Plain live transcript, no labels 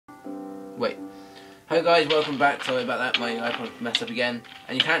Wait. Hello guys, welcome back. Sorry about that, my iPod messed up again.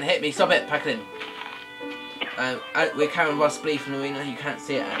 And you can't hit me, stop it, pack it in. We're carrying Ross Blee from the arena. You can't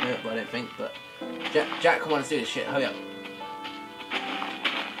see it at the minute, but I don't think. But Jack, come on, let's do this shit. Hurry up.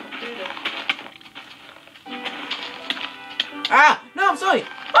 Ah! No, I'm sorry!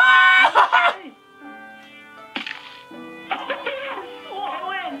 Ah!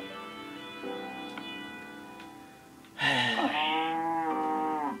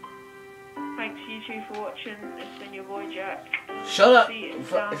 Thanks YouTube for watching. It's been your boy Jack. Shut up!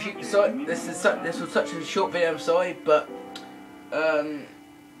 If you sorry, this was such a short video. I'm sorry, but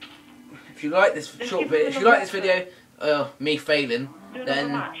if you like this short video, if you like this video, me failing,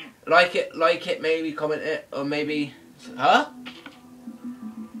 then like it, maybe comment it, or maybe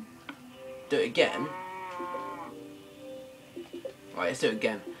do it again. Right, let's do it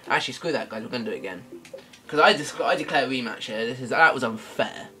again. Actually, screw that, guys. We're gonna do it again because I declare a rematch here. That was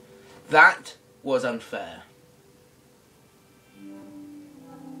unfair. That was unfair.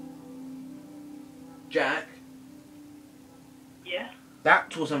 Jack? Yeah?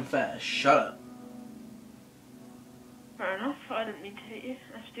 That was unfair. Shut up. Fair enough. I didn't mean to hit you.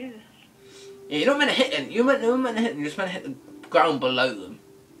 Let's do this. Yeah, you're not meant to hit them. You're not meant to hit them. You're just meant to hit the ground below them.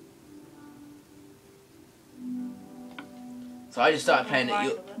 So I just started playing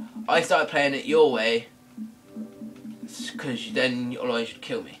it your way because then otherwise you'd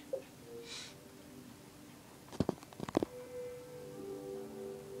kill me.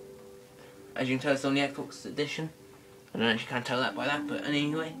 As you can tell, it's on the Xbox edition. I don't know if you can tell that by that, but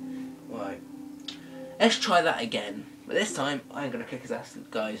anyway. Right. Let's try that again. But this time, I ain't gonna kick his ass,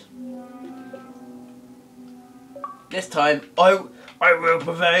 guys. This time, I will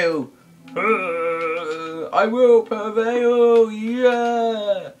prevail! I will prevail!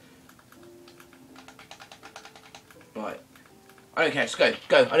 Yeah! Right. I don't care, just go.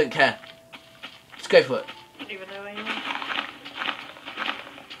 Go, I don't care. Just go for it. I don't even know where you are.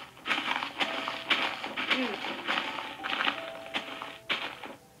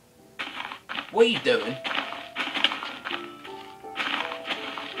 What are you doing?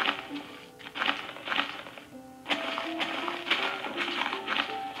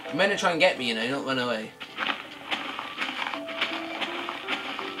 You're meant to try and get me, you know, not run away.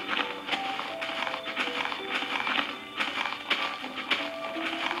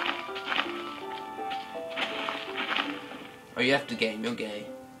 Oh, you left the game, you're gay.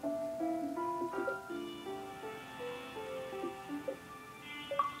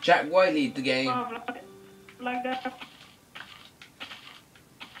 Jack, why lead the game? Oh, like that.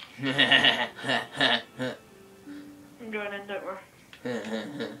 I'm going in, don't worry.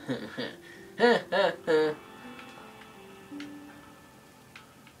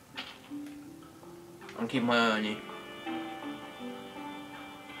 I'm keeping my eye on you.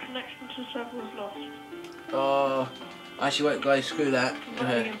 Connection to server was lost. Oh, actually, wait, guys, screw that.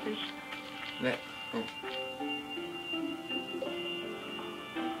 Oh.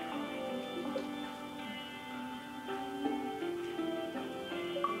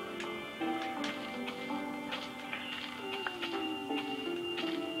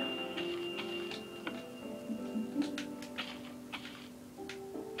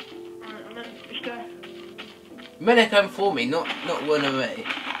 Men are coming for me, not run away.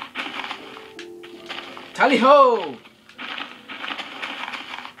 Tally ho!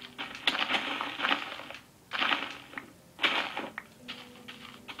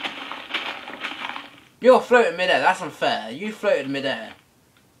 You're floating mid-air, that's unfair. You floated mid-air.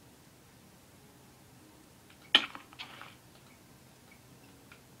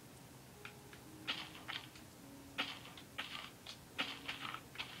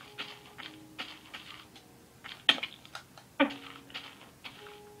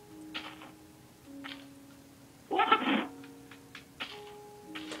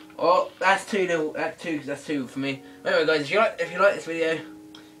 Oh, that's two. That's two for me. Anyway, guys, if you like this video,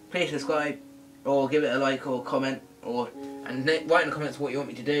 please subscribe, or give it a like, or comment, and write in the comments what you want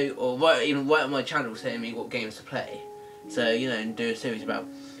me to do, or even write on my channel saying me what games to play. So you know, and do a series about.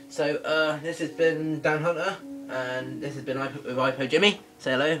 So this has been Dan Hunter, and this has been with iProJimy.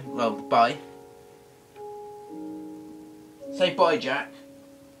 Say hello. Well, bye. Say bye, Jack.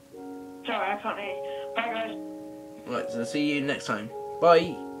 Sorry, I can't hear you. Bye, guys. Right, so see you next time.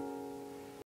 Bye.